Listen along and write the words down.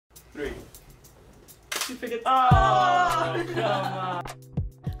3. You forget. Oh, come on.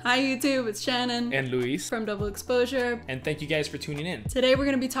 Hi YouTube, it's Shannon And Luis from Double Exposure. And thank you guys for tuning in. Today we're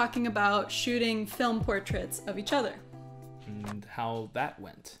going to be talking about shooting film portraits of each other. And how that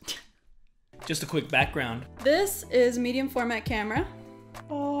went. Just a quick background. This is medium format camera.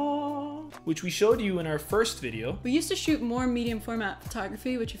 Which we showed you in our first video. We used to shoot more medium format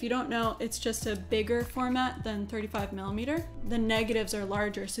photography, which if you don't know, it's just a bigger format than 35mm. The negatives are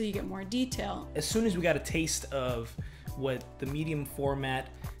larger, so you get more detail. As soon as we got a taste of what the medium format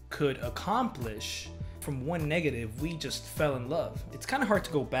could accomplish from one negative, we just fell in love. It's kind of hard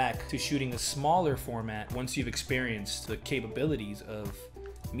to go back to shooting a smaller format once you've experienced the capabilities of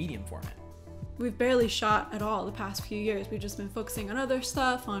medium format. We've barely shot at all the past few years. We've just been focusing on other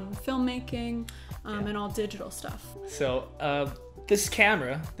stuff, on filmmaking, and all digital stuff. So this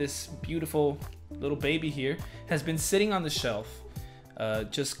camera, this beautiful little baby here, has been sitting on the shelf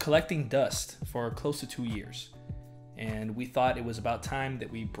just collecting dust for close to 2 years. And we thought it was about time that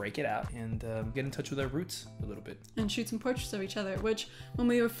we break it out and get in touch with our roots a little bit. And shoot some portraits of each other, which when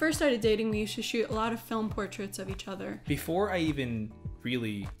we first started dating, we used to shoot a lot of film portraits of each other. Before I even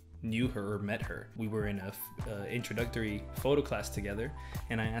really knew her or met her, we were in a introductory photo class together,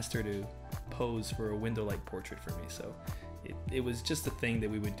 and I asked her to pose for a window light portrait for me. So it was just a thing that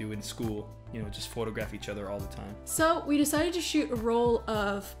we would do in school, you know, just photograph each other all the time. So we decided to shoot a roll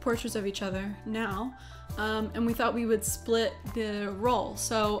of portraits of each other now, and we thought we would split the roll.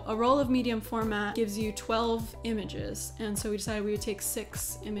 So a roll of medium format gives you 12 images, and so we decided we would take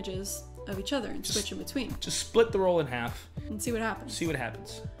 6 images of each other and switch in between. Just split the roll in half and see what happens. See what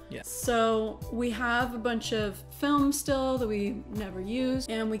happens. Yeah. So we have a bunch of film still that we never use,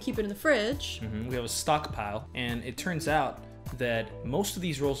 and we keep it in the fridge. We have a stockpile, and it turns out that most of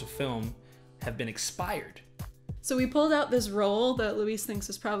these rolls of film have been expired. So we pulled out this roll that Luis thinks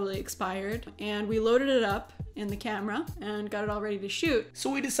is probably expired, and we loaded it up in the camera and got it all ready to shoot.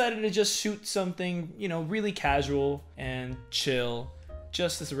 So we decided to just shoot something, you know, really casual and chill,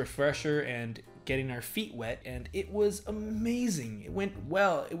 just as a refresher and getting our feet wet, and it was amazing. It went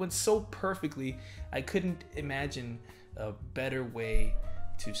well. It went so perfectly. I couldn't imagine a better way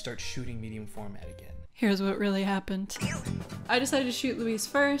to start shooting medium format again. Here's what really happened. I decided to shoot Luis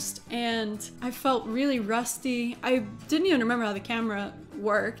first, and I felt really rusty. I didn't even remember how the camera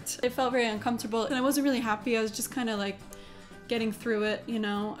worked. It felt very uncomfortable, and I wasn't really happy. I was just kind of like getting through it, you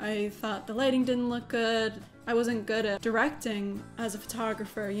know. I thought the lighting didn't look good. I wasn't good at directing as a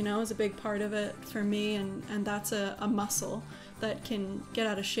photographer, you know, is a big part of it for me, and that's a muscle that can get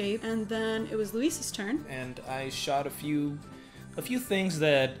out of shape. And then it was Luis's turn. And I shot a few things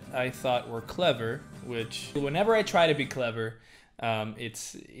that I thought were clever, which whenever I try to be clever,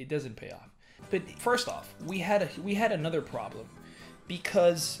 it doesn't pay off. But first off, we had another problem,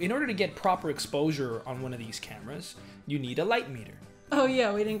 because in order to get proper exposure on one of these cameras, you need a light meter. Oh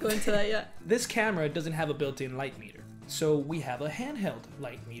yeah, we didn't go into that yet. This camera doesn't have a built-in light meter. So we have a handheld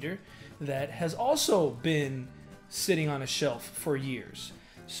light meter that has also been sitting on a shelf for years.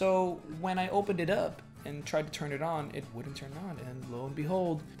 So when I opened it up and tried to turn it on, it wouldn't turn on, and lo and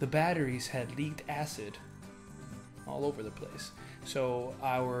behold, the batteries had leaked acid all over the place. So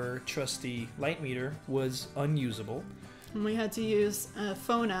our trusty light meter was unusable. And we had to use a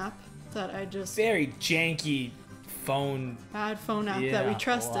phone app that I just... Very janky bad phone app that we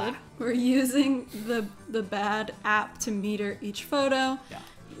trusted. Wow. We're using the bad app to meter each photo. Yeah.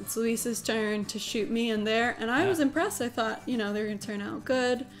 It's Luis's turn to shoot me in there, and I was impressed. I thought, you know, they were gonna turn out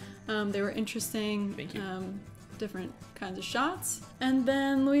good. They were interesting. Thank you. Different kinds of shots. And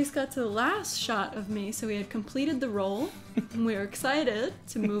then Luis got to the last shot of me, so we had completed the roll, and we were excited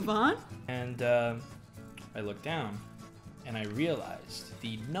to move on. And I looked down, and I realized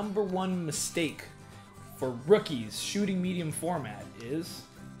the #1 mistake for rookies shooting medium format is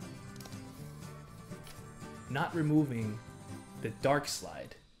not removing the dark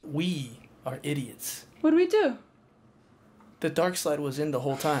slide. We are idiots. What did we do? The dark slide was in the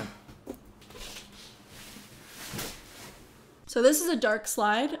whole time. So this is a dark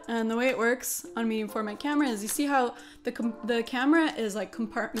slide, and the way it works on medium format camera is, you see how the camera is like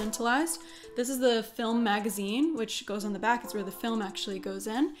compartmentalized. This is the film magazine, which goes on the back. It's where the film actually goes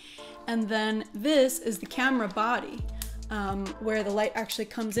in. And then this is the camera body, where the light actually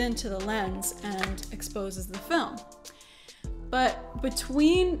comes into the lens and exposes the film. But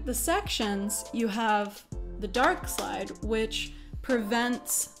between the sections, you have the dark slide, which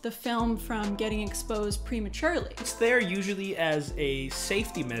prevents the film from getting exposed prematurely. It's there usually as a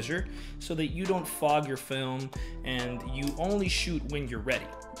safety measure so that you don't fog your film and you only shoot when you're ready.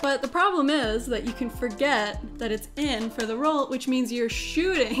 But the problem is that you can forget that it's in for the roll, which means you're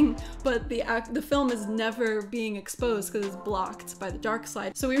shooting, but the film is never being exposed because it's blocked by the dark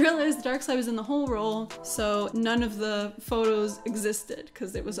slide. So we realized the dark slide was in the whole roll, so none of the photos existed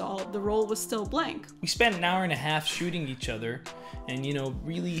because it was all, the roll was still blank. We spent an hour and a half shooting each other and, you know,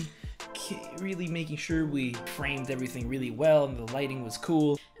 really making sure we framed everything really well and the lighting was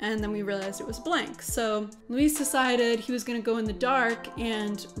cool. And then we realized it was blank. So Luis decided he was going to go in the dark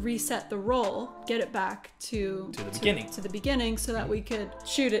and reset the roll, get it back to the beginning so that we could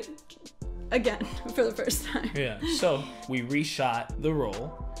shoot it again for the first time. Yeah, so we reshot the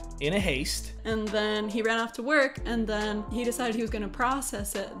roll in a haste. And then he ran off to work, and then he decided he was going to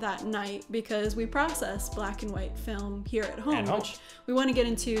process it that night because we process black and white film here at home, which we want to get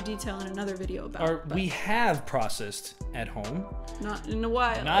into detail in another video about. We have processed at home. Not in a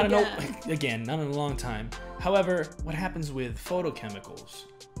while. Not in a long time. However, what happens with photochemicals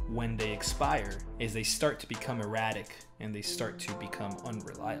when they expire is they start to become erratic and they start to become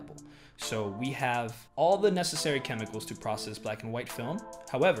unreliable. So we have all the necessary chemicals to process black and white film.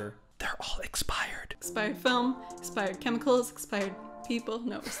 However, they're all expired. Expired film, expired chemicals, expired people.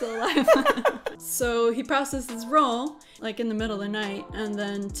 No, we're still alive. So he processed his roll like in the middle of the night. And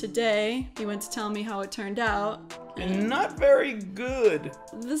then today he went to tell me how it turned out. And not very good.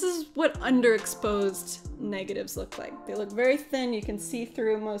 This is what underexposed negatives look like. They look very thin. You can see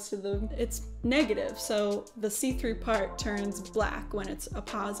through most of them. It's negative, so the see-through part turns black when it's a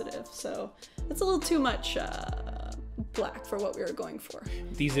positive. So it's a little too much black for what we were going for.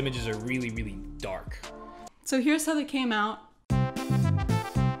 These images are really, really dark. So here's how they came out.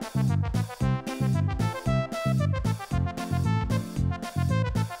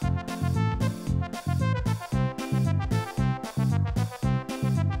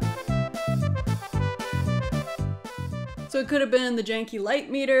 So it could have been the janky light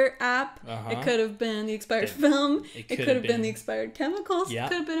meter app. It could have been the expired film. It could have been the expired chemicals. Yeah. It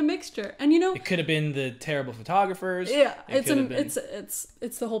could have been a mixture. And you know, it could have been the terrible photographers. Yeah, it's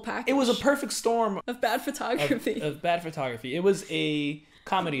the whole package. It was a perfect storm of bad photography. Of bad photography. It was a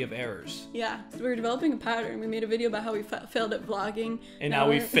comedy of errors. Yeah, we were developing a pattern. We made a video about how we failed at vlogging. And now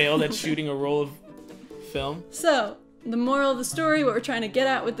we failed at shooting a roll of film. So the moral of the story, what we're trying to get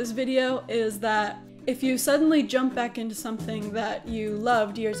at with this video is that if you suddenly jump back into something that you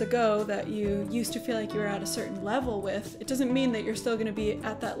loved years ago, that you used to feel like you were at a certain level with, it doesn't mean that you're still going to be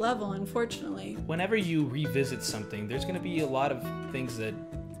at that level, unfortunately. Whenever you revisit something, there's going to be a lot of things that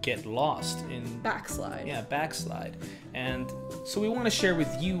get lost in... Backslide. Yeah, backslide. And so we want to share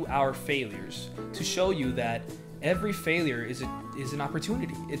with you our failures to show you that every failure is an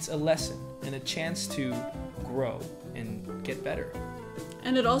opportunity. It's a lesson and a chance to grow and get better.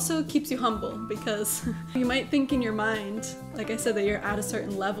 And it also keeps you humble because you might think in your mind, like I said, that you're at a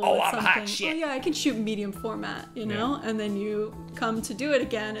certain level with something. Hot shit. Oh yeah, I can shoot medium format, you know? Yeah. And then you come to do it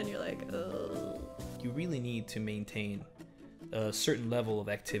again and you're like, oh. You really need to maintain a certain level of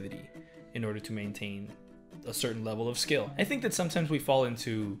activity in order to maintain a certain level of skill. I think that sometimes we fall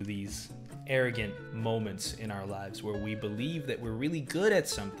into these arrogant moments in our lives where we believe that we're really good at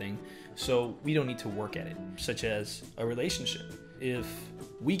something, so we don't need to work at it, such as a relationship. If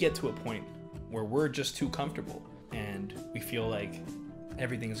we get to a point where we're just too comfortable and we feel like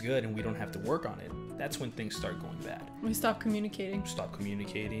everything's good and we don't have to work on it, that's when things start going bad. We stop communicating.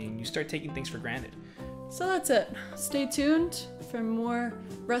 You start taking things for granted. So that's it. Stay tuned for more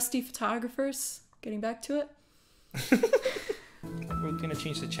rusty photographers. Getting back to it. We're gonna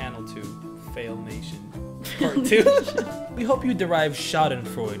change the channel to Fail Nation Part 2. We hope you derive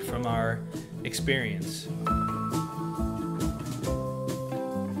schadenfreude from our experience.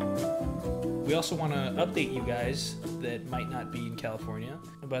 We also want to update you guys that might not be in California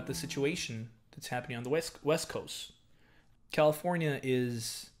about the situation that's happening on the West Coast. California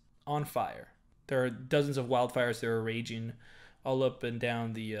is on fire. There are dozens of wildfires that are raging all up and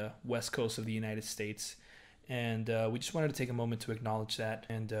down the west coast of the United States. And we just wanted to take a moment to acknowledge that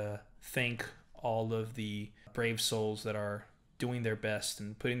and thank all of the brave souls that are doing their best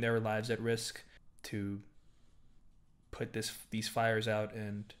and putting their lives at risk to put these fires out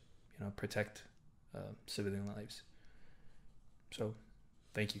and protect civilian lives. So,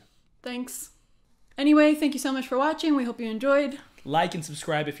 thank you. Thanks. Anyway, thank you so much for watching. We hope you enjoyed. Like and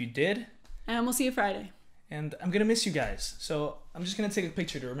subscribe if you did. And we'll see you Friday. And I'm gonna miss you guys, so I'm just gonna take a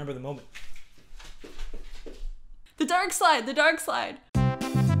picture to remember the moment. The dark slide, the dark slide.